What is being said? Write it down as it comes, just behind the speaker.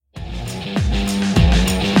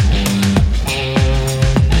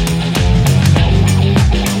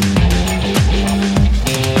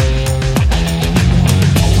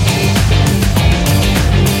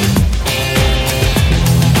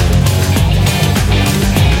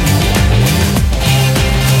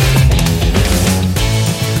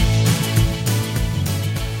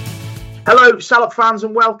Hello, Salop fans,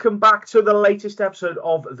 and welcome back to the latest episode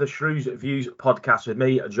of the Shrews Views podcast with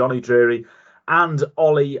me, Jonny Drury, and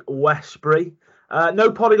Ollie Westbury. No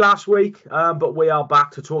poddy last week, but we are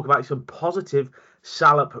back to talk about some positive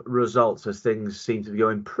Salop results as things seem to be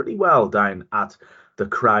going pretty well down at the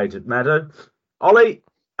Crowded Meadow. Ollie,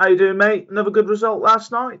 how you doing, mate? Another good result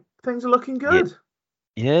last night. Things are looking good.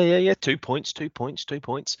 Yeah. 2 points.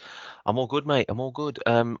 I'm all good, mate. I'm all good.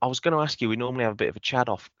 I was going to ask you. We normally have a bit of a chat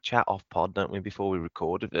off pod, don't we, before we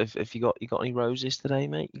record? Have you got any roses today,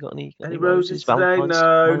 mate? You got any roses today?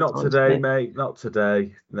 No, not today, mate. Not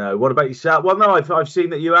today. No. What about yourself? Well, no, I've seen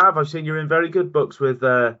that you have. I've seen you're in very good books with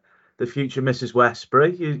the future Mrs.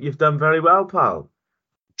 Westbury. You've done very well, pal.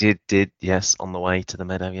 Did yes, on the way to the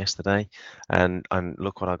meadow yesterday, and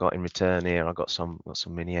look what I got in return here. I got some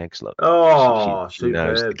mini eggs. Look, she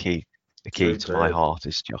knows the key to my heart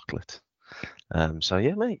is chocolate. So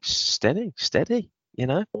yeah, mate, steady, you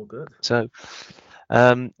know. All good. So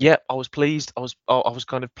yeah, I was pleased. I was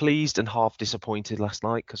kind of pleased and half disappointed last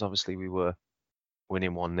night because obviously we were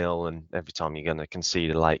winning 1-0, and every time you're going to concede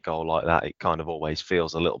a late goal like that, it kind of always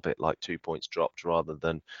feels a little bit like 2 points dropped rather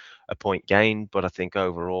than a point gained. But I think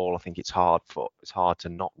overall, it's hard to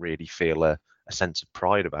not really feel a sense of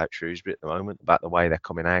pride about Shrewsbury at the moment, about the way they're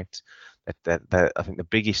coming out. I think the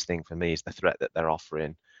biggest thing for me is the threat that they're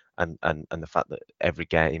offering, and the fact that every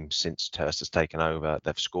game since Hurst has taken over,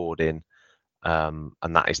 they've scored in.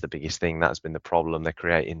 And that is the biggest thing. That's been the problem. They're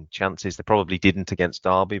creating chances. They probably didn't against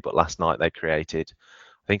Derby, but last night they created,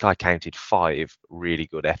 I think I counted 5 really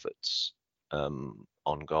good efforts on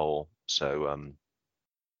goal. So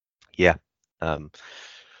yeah,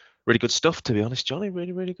 really good stuff, to be honest, Jonny.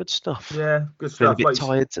 Really good stuff. Yeah, good stuff.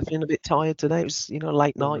 Feeling a bit tired today. It was,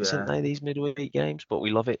 late nights, aren't they, these midweek games? But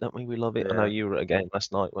we love it, don't we? We love it. Yeah. I know you were at a game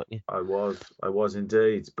last night, weren't you? I was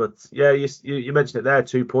indeed. But yeah, you mentioned it there.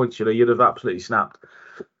 2 points. You'd have absolutely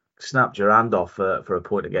snapped your hand off for a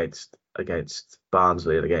point against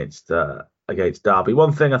Barnsley and against Derby.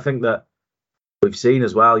 One thing I think that we've seen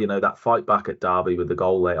as well, that fight back at Derby with the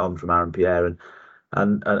goal late on from Aaron Pierre and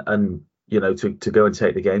to go and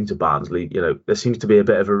take the game to Barnsley, there seems to be a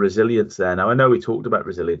bit of a resilience there. Now, I know we talked about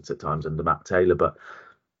resilience at times under Matt Taylor, but,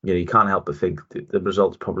 you can't help but think the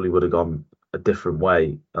results probably would have gone a different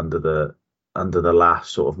way under the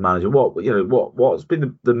last sort of manager. What's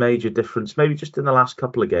been the major difference, maybe just in the last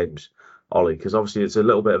couple of games, Ollie? Because obviously it's a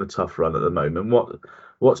little bit of a tough run at the moment.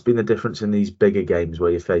 What's been the difference in these bigger games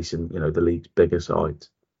where you're facing, the league's bigger sides?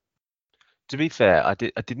 To be fair, I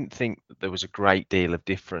didn't think there was a great deal of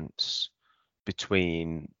difference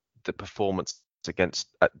between the performance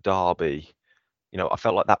at Derby. I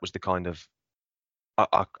felt like that was the kind of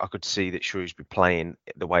I could see that Shrewsbury playing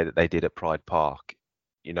the way that they did at Pride Park,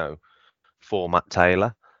 for Matt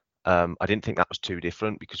Taylor. I didn't think that was too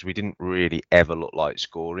different because we didn't really ever look like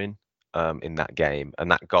scoring in that game,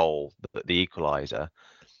 and that goal, the equaliser,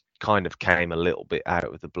 kind of came a little bit out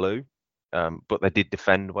of the blue. But they did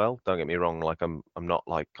defend well. Don't get me wrong. Like I'm not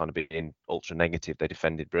like kind of being ultra negative. They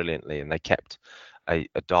defended brilliantly, and they kept a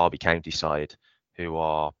Derby County side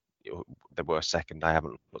who they were second. I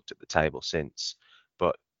haven't looked at the table since,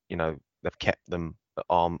 but they've kept them at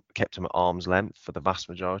arm's length for the vast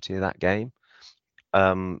majority of that game.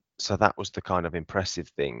 So that was the kind of impressive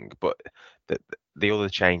thing. But the other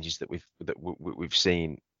changes that we've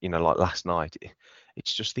seen, like last night,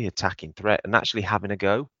 it's just the attacking threat and actually having a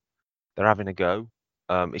go. They're having a go.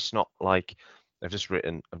 It's not like I've just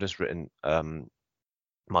written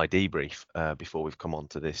my debrief before we've come on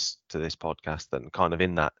to this podcast, and kind of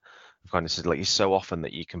in that I've kind of said, like, it's so often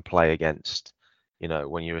that you can play against,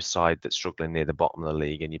 when you're a side that's struggling near the bottom of the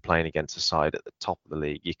league and you're playing against a side at the top of the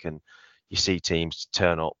league, you see teams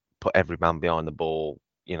turn up, put every man behind the ball,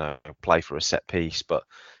 play for a set piece, but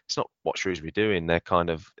it's not what Shrewsbury are doing. They're kind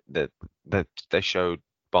of they showed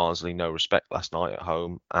Barnsley no respect last night at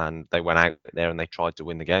home, and they went out there and they tried to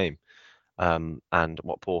win the game. And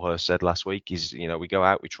what Paul Hurst said last week is, we go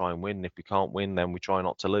out, we try and win. If we can't win, then we try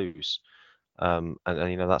not to lose. And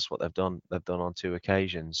that's what they've done. They've done on 2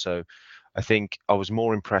 occasions. So I think I was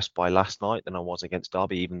more impressed by last night than I was against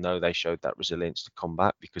Derby, even though they showed that resilience to come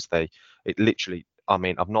back, because it literally,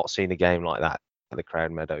 I've not seen a game like that at the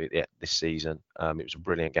Crowded Meadow yet this season. It was a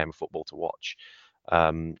brilliant game of football to watch.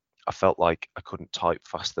 I felt like I couldn't type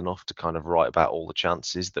fast enough to kind of write about all the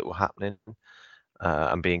chances that were happening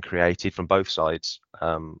and being created from both sides.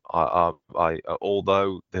 Although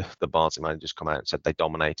the Barnsley managers come out and said they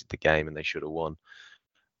dominated the game and they should have won,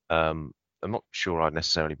 I'm not sure I'd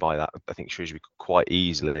necessarily buy that. I think Shrewsbury could quite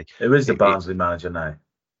easily. Who is the Barnsley manager now?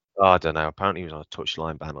 I don't know. Apparently he was on a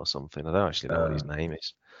touchline ban or something. I don't actually know what his name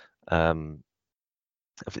is.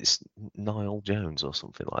 if it's Niall Jones or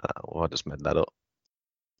something like that, or I just made that up.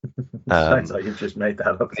 Sounds like you've just made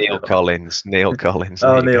that up. Neil Collins. Neil Collins. There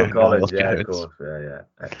Oh, you go. Neil Niall Collins. Yeah, of Jones. course. Yeah.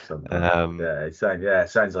 Excellent. Um, It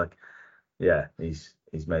sounds like he's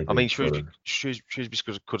I mean, maybe sort of.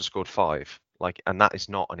 Shrewsbury could have scored 5, and that is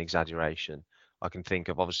not an exaggeration. I can think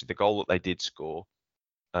of obviously the goal that they did score,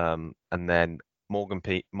 and then Morgan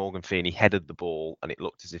Feeney headed the ball, and it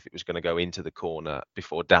looked as if it was going to go into the corner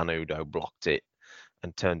before Dan Udo blocked it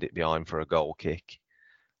and turned it behind for a goal kick.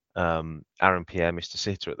 Aaron Pierre missed a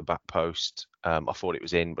sitter at the back post. I thought it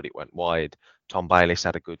was in, but it went wide. Tom Bayliss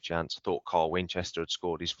had a good chance. I thought Carl Winchester had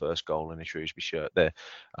scored his first goal in a Shrewsbury shirt there.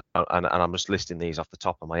 And I'm just listing these off the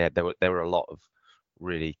top of my head. There were a lot of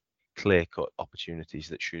really clear-cut opportunities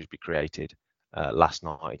that Shrewsbury created last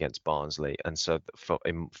night against Barnsley. And so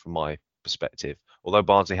from my perspective, although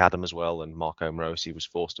Barnsley had them as well, and Marco Morosi was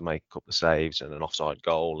forced to make a couple of saves and an offside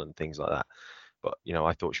goal and things like that. But,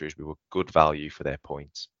 I thought Shrewsbury were good value for their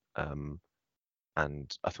points.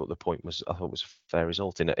 And I thought it was a fair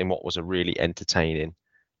result in what was a really entertaining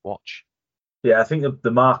watch. Yeah, I think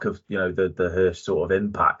the mark of the Hurst sort of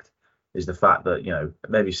impact is the fact that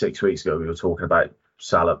maybe 6 weeks ago we were talking about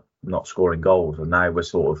Salah not scoring goals, and now we're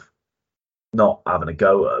sort of not having a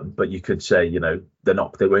go at them. But you could say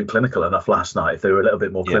they weren't clinical enough last night. If they were a little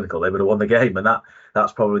bit more clinical, they would have won the game, and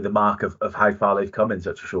that's probably the mark of how far they've come in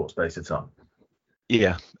such a short space of time.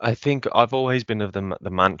 Yeah, I think I've always been of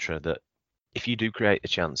the mantra that if you do create the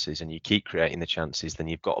chances and you keep creating the chances, then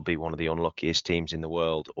you've got to be one of the unluckiest teams in the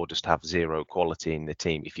world, or just have zero quality in the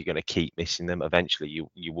team. If you're going to keep missing them, eventually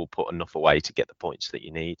you will put enough away to get the points that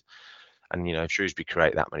you need. And if Shrewsbury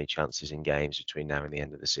create that many chances in games between now and the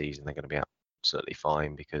end of the season, they're going to be absolutely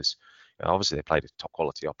fine, because obviously they played a top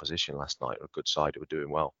quality opposition last night, or a good side who were doing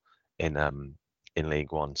well in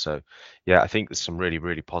League One. So yeah, I think there's some really,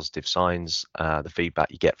 really positive signs. The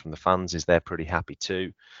feedback you get from the fans is they're pretty happy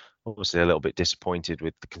too. Obviously a little bit disappointed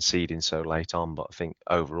with the conceding so late on, but I think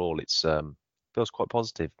overall it's feels quite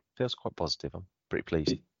positive. I'm pretty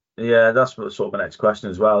pleased. Yeah, that's sort of my next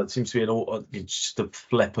question as well. It seems to be just a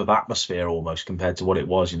flip of atmosphere almost compared to what it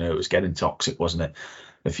was. It was getting toxic, wasn't it,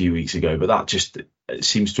 a few weeks ago? But that just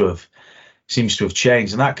seems to have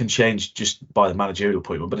changed, and that can change just by the managerial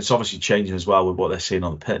appointment. But it's obviously changing as well with what they're seeing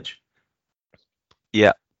on the pitch.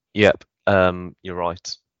 Yeah, yep. You're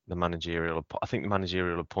right. I think the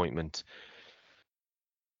managerial appointment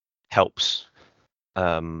helps,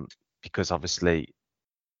 because obviously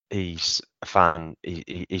he's a fan.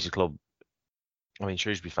 He's a club. I mean,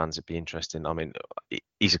 Shrewsbury fans, it'd be interesting. I mean,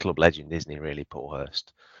 he's a club legend, isn't he? Really, Paul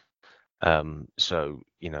Hurst. So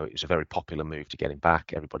it was a very popular move to get him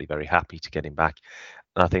back. Everybody very happy to get him back.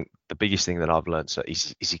 And I think the biggest thing that I've learned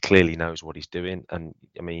is he clearly knows what he's doing. And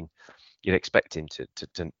I mean, you'd expect him to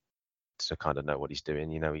kind of know what he's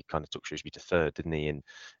doing. He kind of took Shrewsbury to third, didn't he, in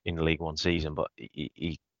the League One season? But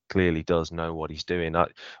he clearly does know what he's doing. Well,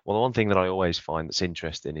 the one thing that I always find that's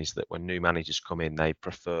interesting is that when new managers come in, they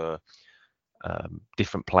prefer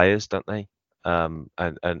different players, don't they? And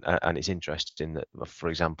it's interesting that, for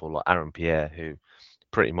example, like Aaron Pierre, who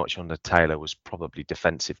pretty much under Taylor was probably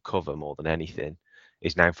defensive cover more than anything,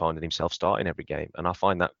 is now finding himself starting every game. And I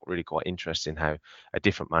find that really quite interesting, how a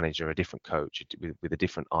different manager, a different coach with a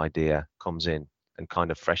different idea comes in and kind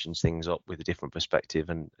of freshens things up with a different perspective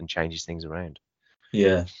and changes things around.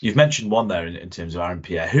 Yeah, you've mentioned one there in terms of Aaron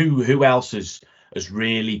Pierre. Who else has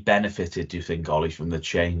really benefited, do you think, Ollie, from the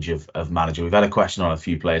change of manager? We've had a question on a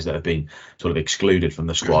few players that have been sort of excluded from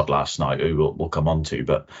the squad last night, who we'll come on to.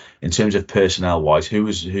 But in terms of personnel wise, who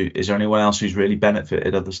is there anyone else who's really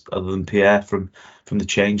benefited other than Pierre from the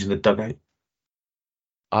change in the dugout?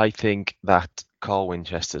 I think that Carl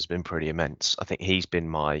Winchester's been pretty immense. I think he's been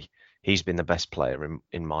the best player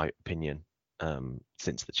in my opinion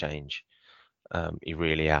since the change. He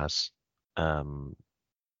really has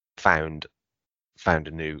found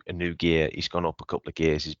a new gear. He's gone up a couple of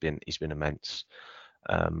gears. He's been immense.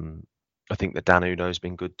 I think that Dan Udo's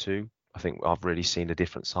been good too. I think I've really seen a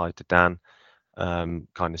different side to Dan,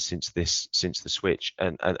 kind of since the switch.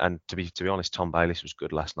 And to be honest, Tom Bayliss was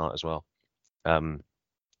good last night as well.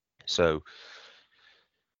 So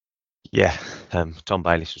yeah, Tom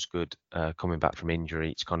Bayliss was good coming back from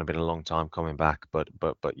injury. It's kind of been a long time coming back, but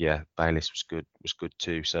yeah, Bayliss was good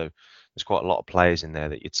too. So there's quite a lot of players in there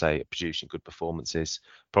that you'd say are producing good performances.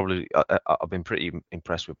 Probably I've been pretty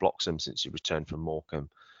impressed with Bloxham since he returned from Morecambe,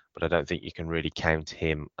 but I don't think you can really count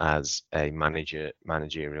him as a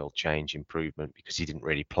managerial change improvement, because he didn't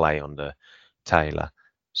really play under Taylor.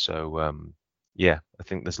 So yeah, I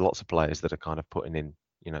think there's lots of players that are kind of putting in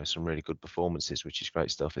some really good performances, which is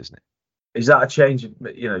great stuff, isn't it? Is that a change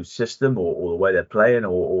in system or the way they're playing,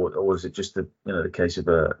 or is it just the case of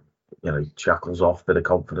shackles off, bit of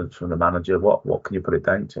confidence from the manager? What can you put it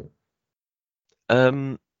down to?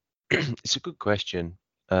 It's a good question.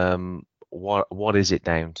 What is it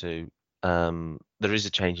down to? There is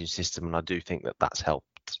a change in system, and I do think that that's helped.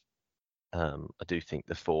 I do think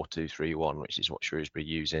the 4-2-3-1, which is what Shrewsbury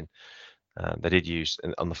using, they did use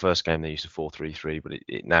on the first game. They used a 4-3-3, but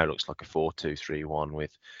it now looks like a 4-2-3-1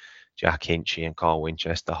 with Jack Hinchy and Carl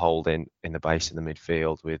Winchester holding in the base of the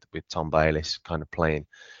midfield, with Tom Bayliss kind of playing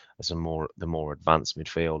as the more advanced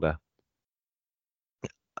midfielder.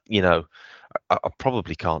 I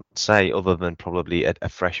probably can't say other than probably a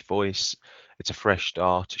fresh voice. It's a fresh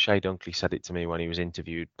start. Shay Dunkley said it to me when he was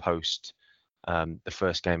interviewed post the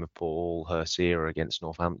first game of Paul Hurst era against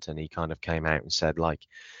Northampton. He kind of came out and said, like,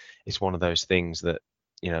 it's one of those things that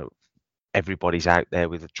everybody's out there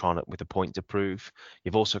with a point to prove.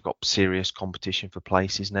 You've also got serious competition for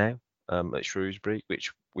places now at Shrewsbury,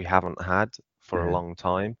 which we haven't had for a long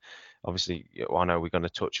time. Obviously, I know we're going to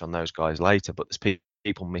touch on those guys later, but there's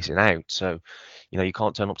people missing out. So, you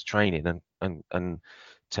can't turn up to training and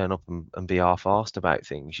turn up and be half-arsed about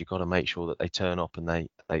things. You've got to make sure that they turn up and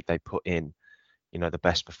they put in, the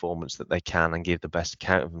best performance that they can and give the best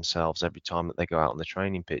account of themselves every time that they go out on the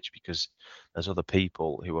training pitch, because there's other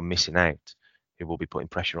people who are missing out who will be putting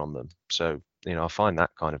pressure on them. So, I find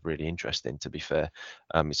that kind of really interesting, to be fair.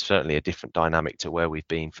 It's certainly a different dynamic to where we've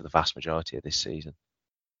been for the vast majority of this season.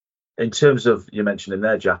 In terms of, you mentioned in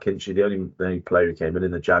there, Jack Hinchy, the only player who came in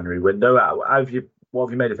the January window. What have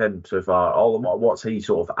you made of him so far? What's he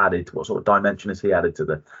sort of added? What sort of dimension has he added to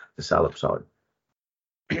the Salop side?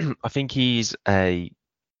 I think he's a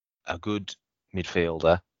good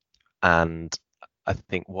midfielder, and I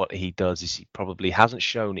think what he does is he probably hasn't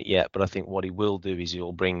shown it yet, but I think what he will do is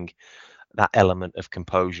he'll bring that element of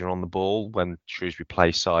composure on the ball when Shrewsbury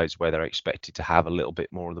play sides where they're expected to have a little bit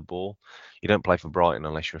more of the ball. You don't play for Brighton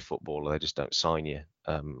unless you're a footballer. They just don't sign you.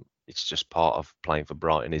 It's just part of playing for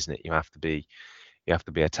Brighton, isn't it? You have to be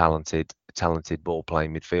a talented ball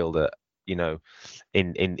playing midfielder.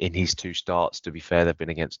 In his two starts, to be fair, they've been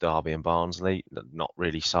against Derby and Barnsley, not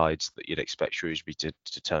really sides that you'd expect Shrewsbury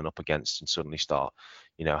to turn up against and suddenly start,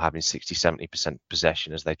 having 60-70%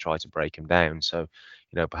 possession as they try to break him down. So,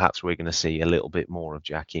 perhaps we're going to see a little bit more of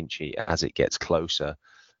Jack Hinchy as it gets closer,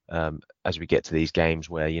 as we get to these games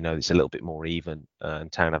where, it's a little bit more even and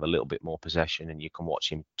Town have a little bit more possession and you can watch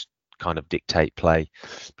him kind of dictate play.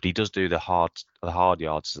 But he does do the hard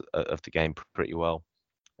yards of the game pretty well.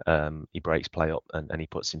 He breaks play up and he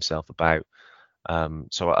puts himself about.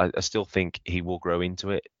 So I still think he will grow into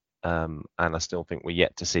it. And I still think we're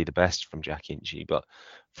yet to see the best from Jack Hinchy. But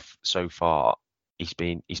so far, he's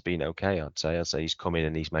been okay, I'd say. He's come in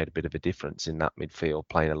and he's made a bit of a difference in that midfield,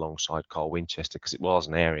 playing alongside Carl Winchester, because it was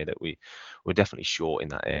an area that we were definitely short in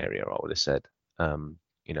that area, I would have said. There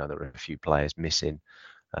were a few players missing,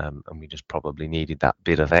 and we just probably needed that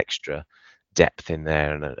bit of extra depth in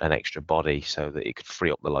there and an extra body so that it could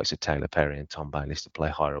free up the likes of Taylor Perry and Tom Bayliss to play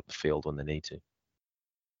higher up the field when they need to.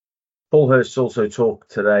 Paul Hurst also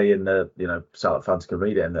talked today in the Salop fans can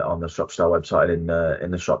read it on the Shropshire Star website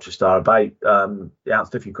in the Shropshire Star about he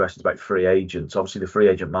answered a few questions about free agents. Obviously, the free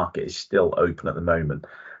agent market is still open at the moment.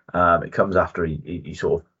 It comes after he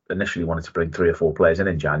sort of initially wanted to bring 3 or 4 players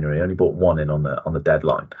in January. He only brought 1 in on the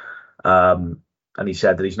deadline, and he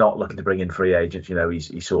said that he's not looking to bring in free agents.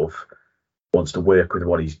 He sort of wants to work with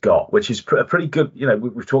what he's got, which is a pretty good.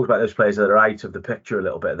 We've talked about those players that are out of the picture a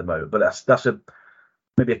little bit at the moment, but that's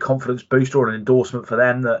maybe a confidence booster or an endorsement for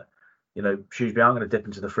them that Shrewsbury aren't going to dip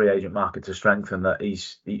into the free agent market to strengthen, that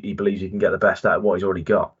he believes he can get the best out of what he's already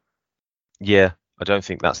got. Yeah, I don't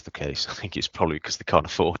think that's the case. I think it's probably because they can't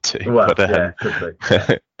afford to. Well, yeah, could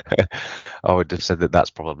be. Yeah. I would have said that that's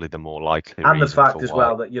probably the more likely and reason the fact for as why.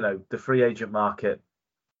 well that the free agent market,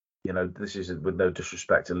 this is with no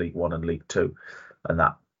disrespect to League One and League Two and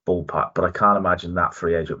that ballpark, but I can't imagine that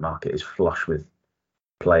free agent market is flush with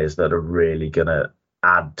players that are really going to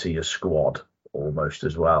add to your squad almost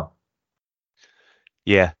as well.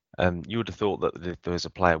 Yeah, you would have thought that if there was a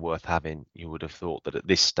player worth having, you would have thought that at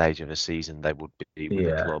this stage of a season they would be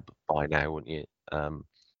with the club by now, wouldn't you?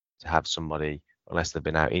 To have somebody, unless they've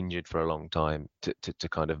been out injured for a long time, to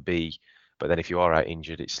kind of be. But then if you are out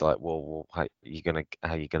injured, it's like, well, how are you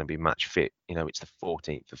gonna be match fit? It's the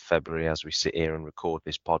 14th of February as we sit here and record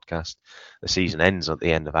this podcast. The season ends at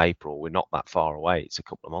the end of April. We're not that far away. It's a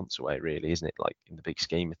couple of months away, really, isn't it? Like in the big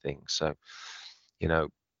scheme of things. So,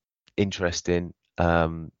 interesting.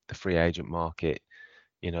 The free agent market,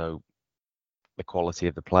 the quality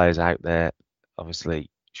of the players out there. Obviously,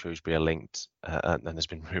 Shrewsbury are linked, and there's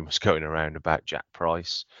been rumours going around about Jack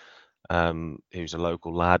Price, who's a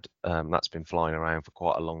local lad. That's been flying around for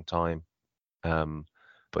quite a long time.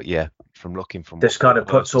 But yeah, from this what kind Paul of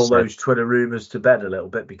puts Hurst has all said, those Twitter rumours to bed a little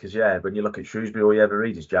bit, because when you look at Shrewsbury, all you ever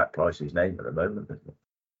read is Jack Price's name at the moment.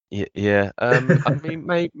 yeah. I mean,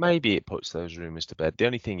 maybe it puts those rumours to bed. The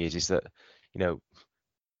only thing is that, you know,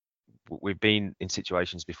 we've been in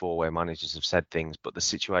situations before where managers have said things, but the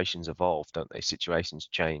situations evolve, don't they? Situations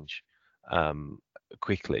change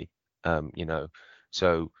quickly, you know.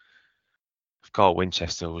 So if Carl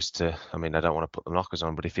Winchester was to, I mean, I don't want to put the knockers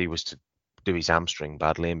on, but if he was to do his hamstring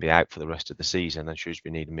badly and be out for the rest of the season, and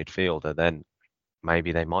Shrewsbury need a midfielder, then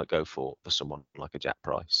maybe they might go for someone like a Jack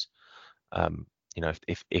Price. You know,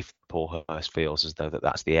 if Paul Hurst feels as though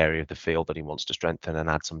that's the area of the field that he wants to strengthen and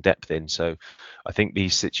add some depth in. So I think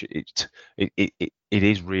it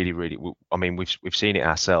is really. I mean, we've seen it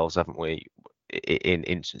ourselves, haven't we? In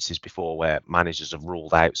instances before where managers have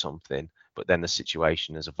ruled out something, but then the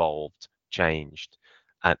situation has evolved, changed,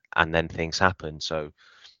 and then things happen. So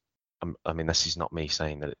I mean, this is not me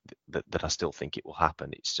saying that I still think it will happen.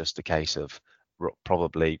 It's just a case of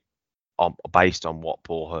probably based on what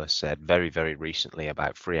Paul Hurst said very, very recently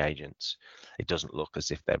about free agents, it doesn't look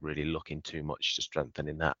as if they're really looking too much to strengthen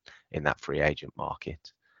in that free agent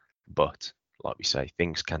market. But like we say,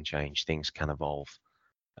 things can change, things can evolve.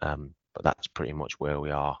 But that's pretty much where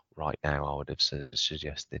we are right now, I would have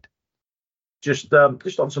suggested. Just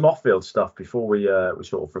on some off-field stuff before we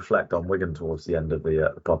sort of reflect on Wigan towards the end of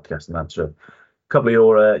the podcast and answer a couple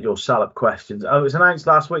of your Salop questions. It was announced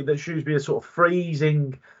last week that Shrewsbury are sort of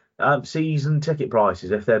freezing season ticket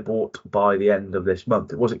prices if they're bought by the end of this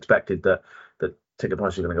month. It was expected that ticket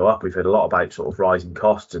prices are going to go up. We've heard a lot about sort of rising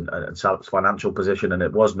costs and Salop's financial position, and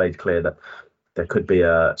it was made clear that there could be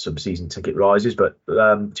some season ticket rises. But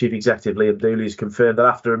Chief Executive Liam Dooley has confirmed that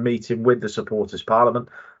after a meeting with the Supporters Parliament,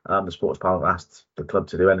 the Supporters Parliament asked the club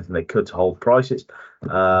to do anything they could to hold prices.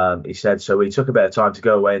 He said so. We took a bit of time to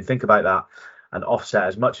go away and think about that and offset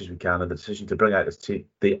as much as we can. And the decision to bring out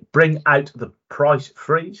the price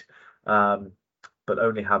freeze, but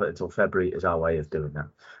only have it until February is our way of doing that.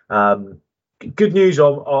 Good news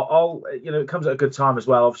on it comes at a good time as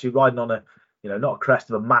well. Obviously riding on a not a crest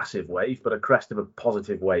of a massive wave, but a crest of a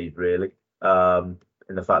positive wave, really, in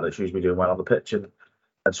the fact that Shrewsbury doing well on the pitch, and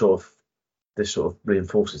this sort of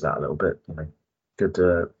reinforces that a little bit. Good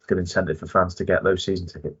incentive for fans to get those season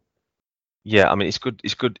tickets. Yeah, I mean, it's good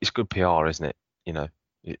PR, isn't it?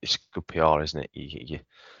 It's good PR, isn't it?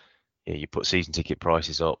 You put season ticket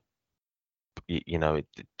prices up. You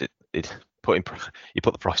put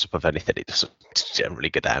the price up of anything, it doesn't generally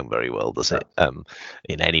go down very well, does it?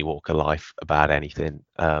 In any walk of life about anything.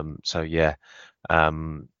 So yeah,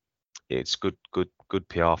 it's good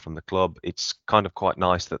PR from the club. It's kind of quite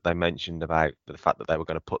nice that they mentioned about the fact that they were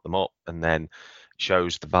going to put them up, and then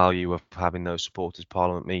shows the value of having those supporters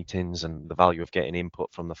parliament meetings and the value of getting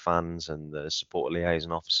input from the fans and the support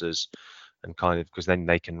liaison officers, and kind of because then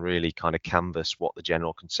they can really kind of canvass what the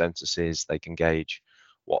general consensus is. They can gauge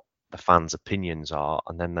what the fans' opinions are,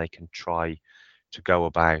 and then they can try to go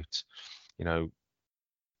about,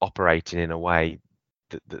 operating in a way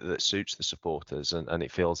that suits the supporters, and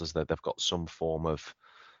it feels as though they've got some form of,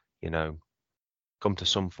 come to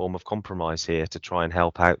some form of compromise here to try and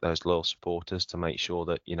help out those loyal supporters to make sure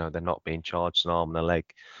that they're not being charged an arm and a leg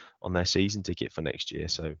on their season ticket for next year.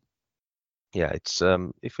 So yeah, it's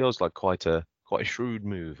it feels like quite a shrewd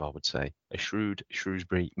move, I would say, a shrewd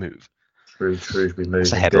Shrewsbury move. Shrewsbury move.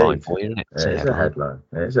 It's a headline for you, isn't it? It's a headline.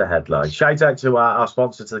 It's a headline. Shout out to our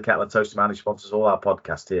sponsor, to the Kettle and Toaster Man, who sponsors all our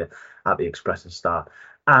podcasts here at the Express and Star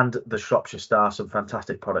and the Shropshire Star. Some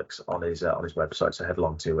fantastic products on his website. So head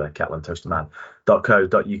along to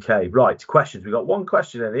kettleandtoasterman.co.uk. Right, questions. We got one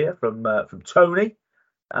question in here from Tony,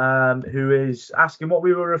 who is asking what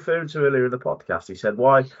we were referring to earlier in the podcast. He said,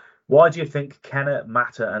 "Why do you think Kenner,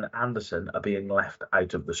 Matter, and Anderson are being left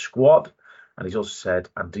out of the squad?" And he's also said,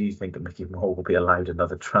 "And do you think that Mickey Moore will be allowed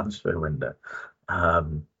another transfer window?"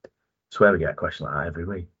 Swear we get a question like that every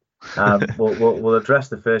week. We'll address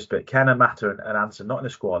the first bit. Kenner, Matter, and Anderson not in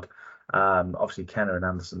the squad. Obviously, Kenner and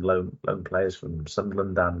Anderson loan players from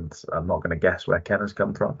Sunderland, and I'm not going to guess where Kenner's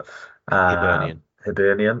come from.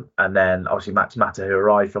 Hibernian, and then obviously Max Matter, who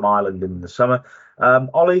arrived from Ireland in the summer.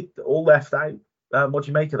 Ollie, all left out. What do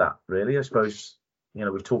you make of that? Really, I suppose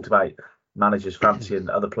we've talked about managers fancying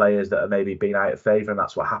other players that are maybe been out of favour, and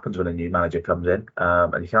that's what happens when a new manager comes in.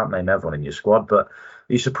 And you can't name everyone in your squad, but are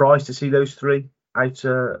you surprised to see those three out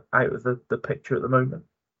of the picture at the moment?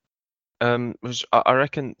 I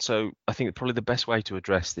reckon so. I think probably the best way to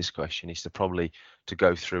address this question is to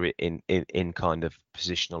go through it in kind of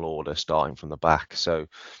positional order, starting from the back. So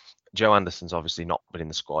Joe Anderson's obviously not been in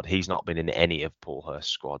the squad. He's not been in any of Paul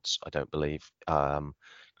Hurst's squads, I don't believe.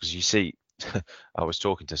 Because you see, I was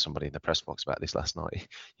talking to somebody in the press box about this last night.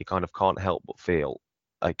 You kind of can't help but feel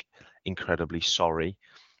like incredibly sorry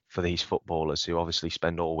for these footballers who obviously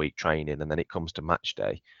spend all week training, and then it comes to match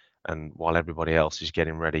day. And while everybody else is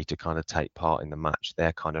getting ready to kind of take part in the match,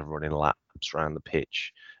 they're kind of running laps around the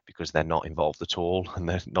pitch because they're not involved at all and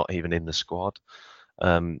they're not even in the squad.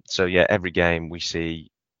 So yeah, every game we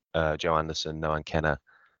see Joe Anderson, Noah Kenna,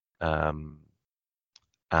 and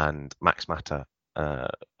Max Mata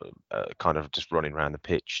kind of just running around the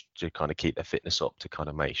pitch to kind of keep their fitness up, to kind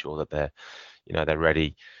of make sure that they're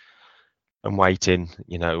ready and waiting,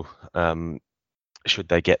 should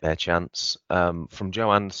they get their chance. From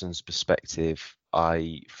Joe Anderson's perspective,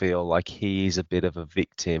 I feel like he's a bit of a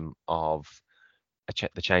victim of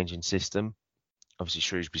the changing system. Obviously,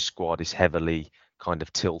 Shrewsbury's squad is heavily kind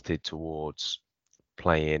of tilted towards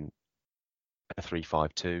playing a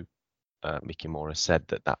 3-5-2. Mickey Moore has said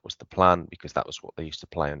that was the plan because that was what they used to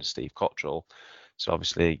play under Steve Cottrell. So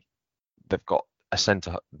obviously, they've got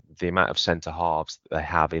the amount of centre halves that they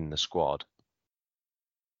have in the squad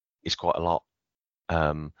is quite a lot.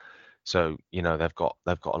 So they've got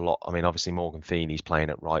a lot. I mean, obviously Morgan Feeney's playing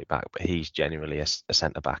at right back, but he's generally a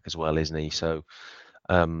centre back as well, isn't he? So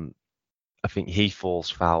I think he falls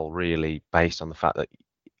foul really based on the fact that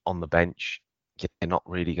on the bench you're not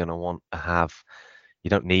really going to want to have. You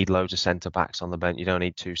don't need loads of centre backs on the bench. You don't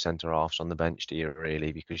need two centre halves on the bench, do you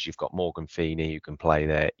really? Because you've got Morgan Feeney who can play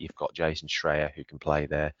there. You've got Jason Schreier who can play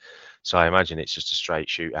there. So I imagine it's just a straight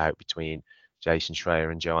shootout between Jason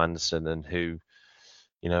Schreier and Joe Anderson, and who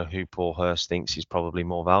Paul Hurst thinks is probably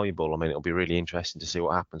more valuable. I mean, it'll be really interesting to see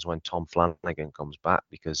what happens when Tom Flanagan comes back,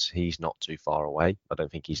 because he's not too far away. I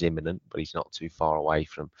don't think he's imminent, but he's not too far away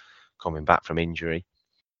from coming back from injury.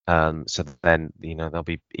 So then, there'll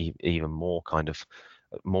be even more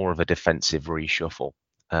of a defensive reshuffle.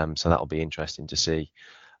 So that'll be interesting to see.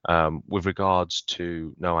 With regards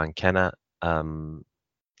to Noah Kenna,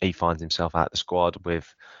 he finds himself out of the squad,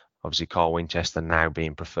 with obviously Carl Winchester now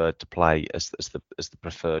being preferred to play as the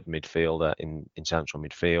preferred midfielder in central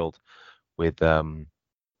midfield, with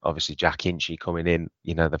obviously Jack Hinchy coming in.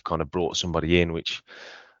 They've kind of brought somebody in, which,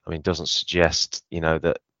 I mean, doesn't suggest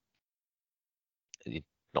that.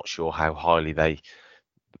 Not sure how highly they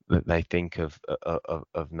think of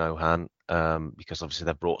Nohan, because obviously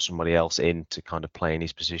they've brought somebody else in to kind of play in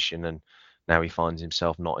his position, and now he finds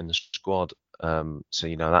himself not in the squad. So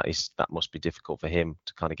that must be difficult for him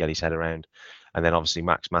to kind of get his head around. And then obviously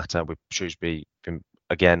Max Mata with Shrewsbury,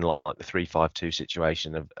 again, like the 3-5-2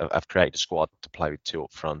 situation, have created a squad to play with two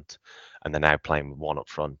up front, and they're now playing with one up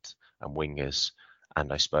front and wingers.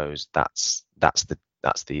 And I suppose that's the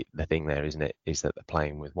thing there, isn't it? Is that they're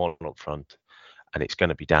playing with one up front, and it's going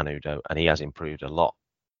to be Dan Udo, and he has improved a lot.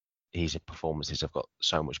 His performances have got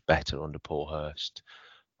so much better under Paul Hurst.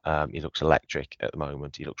 He looks electric at the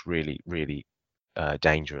moment. He looks really, really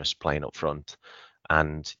dangerous playing up front,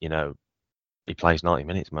 and he plays 90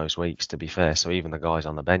 minutes most weeks, to be fair. So even the guys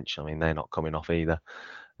on the bench, I mean, they're not coming off either.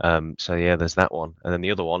 So yeah, there's that one. And then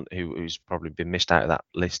the other one who's probably been missed out of that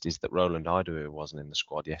list is that Roland Idaho wasn't in the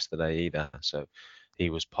squad yesterday either. So he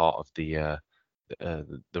was part of the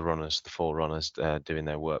runners, the four runners, doing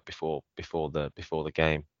their work before the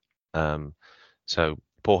game. So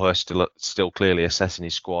Paul Hurst still clearly assessing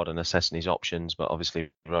his squad and assessing his options, but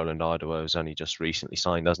obviously Roland Idaho has only just recently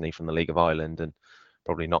signed, hasn't he, from the League of Ireland, and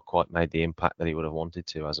probably not quite made the impact that he would have wanted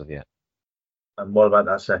to as of yet. And what about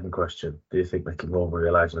that second question? Do you think Mickey Moore will be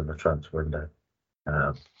allowed in the transfer window?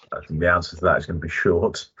 I think the answer to that is going to be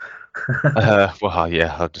short. Well,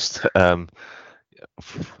 yeah, I just, I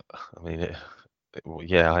mean,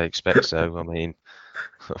 yeah, I expect so. I mean,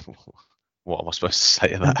 what am I supposed to say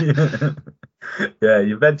to that? Yeah,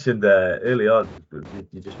 you mentioned early on,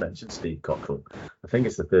 you just mentioned Steve Cottrell. I think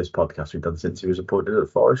it's the first podcast we've done since he was appointed at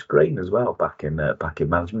Forest Green as well, back in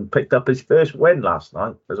management. Picked up his first win last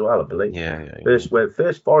night as well, I believe. Yeah.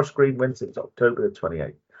 First Forest Green win since October the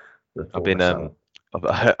 28th.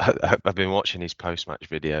 I've been watching his post-match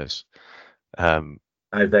videos. I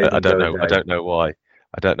don't know why.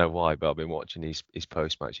 I don't know why, but I've been watching his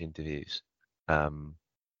post-match interviews.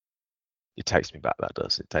 It takes me back. That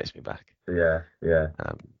does. It takes me back. Yeah.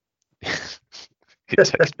 It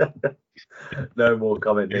No more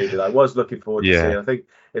comment needed. I was looking forward to seeing. I think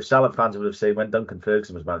if Salop fans would have seen when Duncan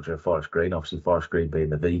Ferguson was manager of Forest Green, obviously Forest Green being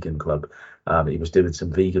the vegan club, he was doing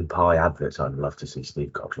some vegan pie adverts. I'd love to see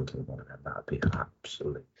Steve Cottrell doing one of them. That'd be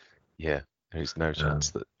absolutely. Yeah, there is no chance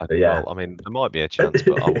that. Yeah. Well, I mean, there might be a chance,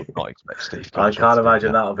 but I would not expect Steve. I can't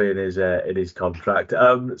imagine that'll be in his contract.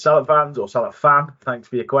 Salop fans or Salop fan, thanks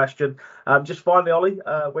for your question. Just finally, Ollie,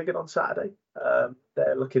 Wigan on Saturday.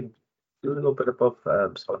 They're looking a little bit above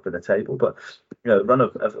Salop in the table, but run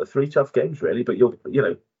of three tough games really. But you'll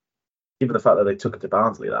given the fact that they took it to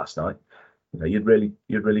Barnsley last night, you'd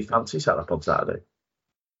really fancy Salop on Saturday.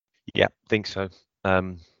 Yeah, think so.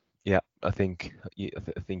 Yeah, I think.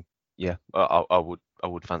 Yeah, I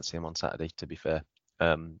would fancy him on Saturday. To be fair,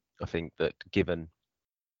 I think that given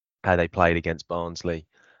how they played against Barnsley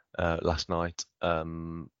last night,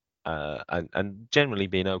 and generally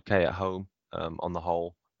being okay at home on the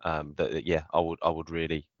whole, that yeah, I would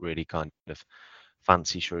really kind of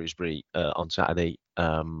fancy Shrewsbury on Saturday.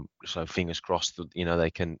 So fingers crossed that they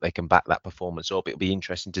can back that performance up. It'll be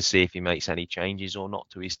interesting to see if he makes any changes or not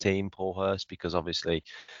to his team, Paul Hurst, because obviously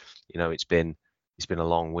it's been a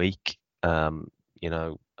long week. And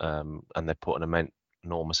they put an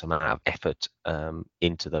enormous amount of effort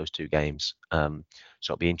into those two games. So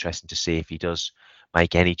it'll be interesting to see if he does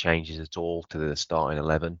make any changes at all to the starting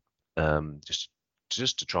 11, just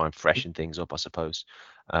to try and freshen things up, I suppose.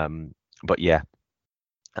 But yeah.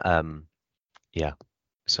 Yeah,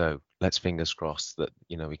 so let's fingers crossed that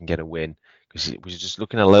we can get a win, because it was just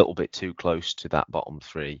looking a little bit too close to that bottom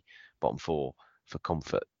four for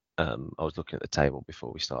comfort. I was looking at the table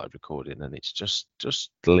before we started recording, and it's just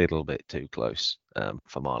a little bit too close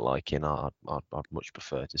for my liking. I'd much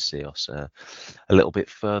prefer to see us a little bit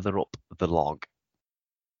further up the log.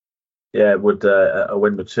 Yeah, a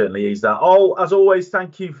win would certainly ease that. Oh, as always,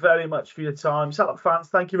 thank you very much for your time. Salop fans,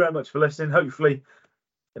 thank you very much for listening. Hopefully,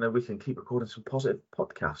 we can keep recording some positive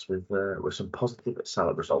podcasts with some positive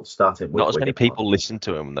Salop results starting with Not as many people listen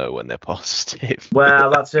to them though when they're positive. Well,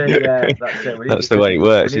 that's it. Yeah, that's it. That's the way it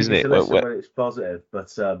works, isn't it? When it's positive,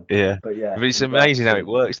 but yeah. But it's amazing how it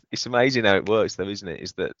works. It's amazing how it works, though, isn't it?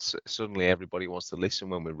 Is that suddenly everybody wants to listen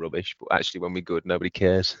when we're rubbish, but actually when we're good, nobody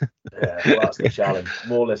cares. Yeah, well, that's the challenge.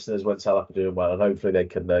 More listeners when Salop are doing well, and hopefully they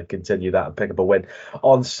can continue that and pick up a win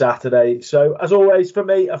on Saturday. So, as always, from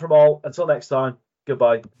me and from all, until next time,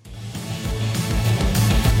 goodbye.